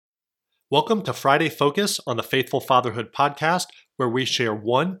Welcome to Friday Focus on the Faithful Fatherhood podcast, where we share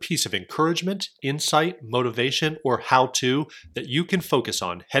one piece of encouragement, insight, motivation, or how-to that you can focus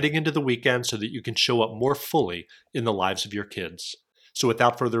on heading into the weekend so that you can show up more fully in the lives of your kids. So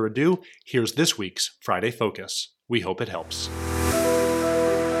without further ado, here's this week's Friday Focus. We hope it helps.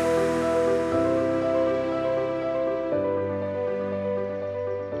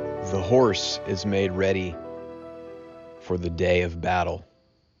 The horse is made ready for the day of battle,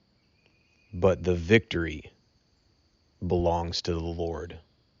 but the victory belongs to the Lord.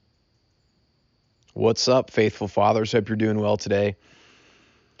 What's up, faithful fathers? Hope you're doing well today.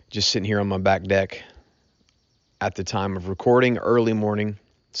 Just sitting here on my back deck at the time of recording, early morning,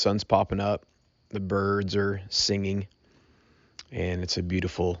 sun's popping up, the birds are singing, and it's a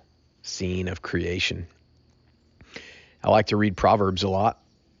beautiful scene of creation. I like to read Proverbs a lot,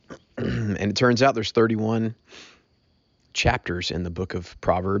 and it turns out there's 31 chapters in the book of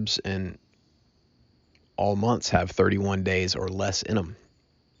Proverbs, and all months have 31 days or less in them.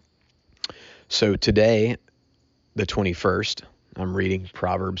 So today, the 21st, I'm reading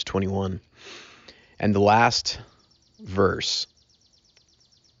Proverbs 21. And the last verse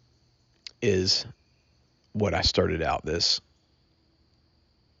is what I started out this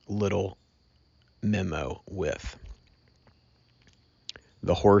little memo with.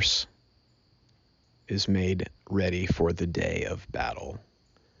 The horse is made ready for the day of battle,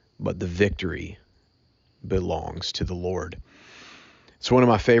 but the victory belongs to the Lord. It's one of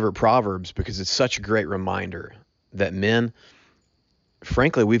my favorite Proverbs because it's such a great reminder that men,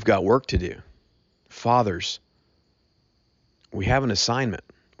 frankly, we've got work to do. Fathers, we have an assignment.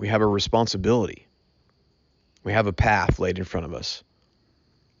 We have a responsibility. We have a path laid in front of us.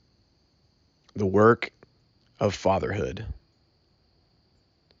 The work of fatherhood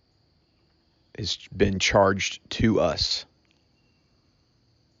has been charged to us.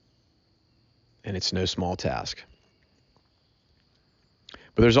 And it's no small task.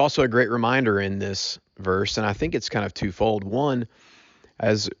 But there's also a great reminder in this verse, and I think it's kind of twofold. One,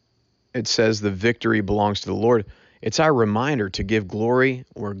 as it says, the victory belongs to the Lord. It's our reminder to give glory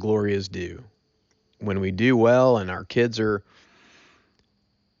where glory is due. When we do well and our kids are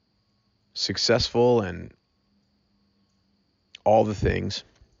successful and all the things,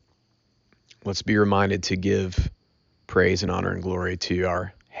 let's be reminded to give praise and honor and glory to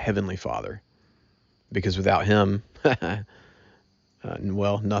our Heavenly Father. Because without him,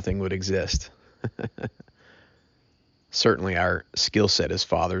 nothing would exist. Certainly our skill set as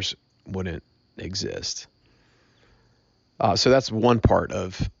fathers wouldn't exist. So that's one part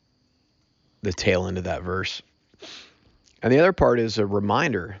of the tail end of that verse. And the other part is a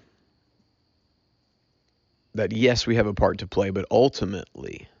reminder that yes, we have a part to play, but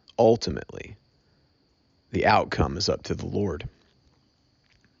ultimately, the outcome is up to the Lord.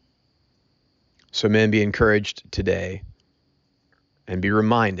 So men, be encouraged today and be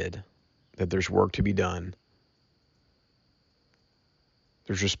reminded that there's work to be done.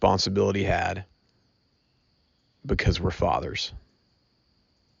 There's responsibility had because we're fathers.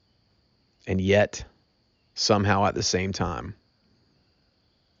 And yet, somehow at the same time,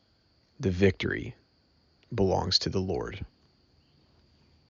 the victory belongs to the Lord.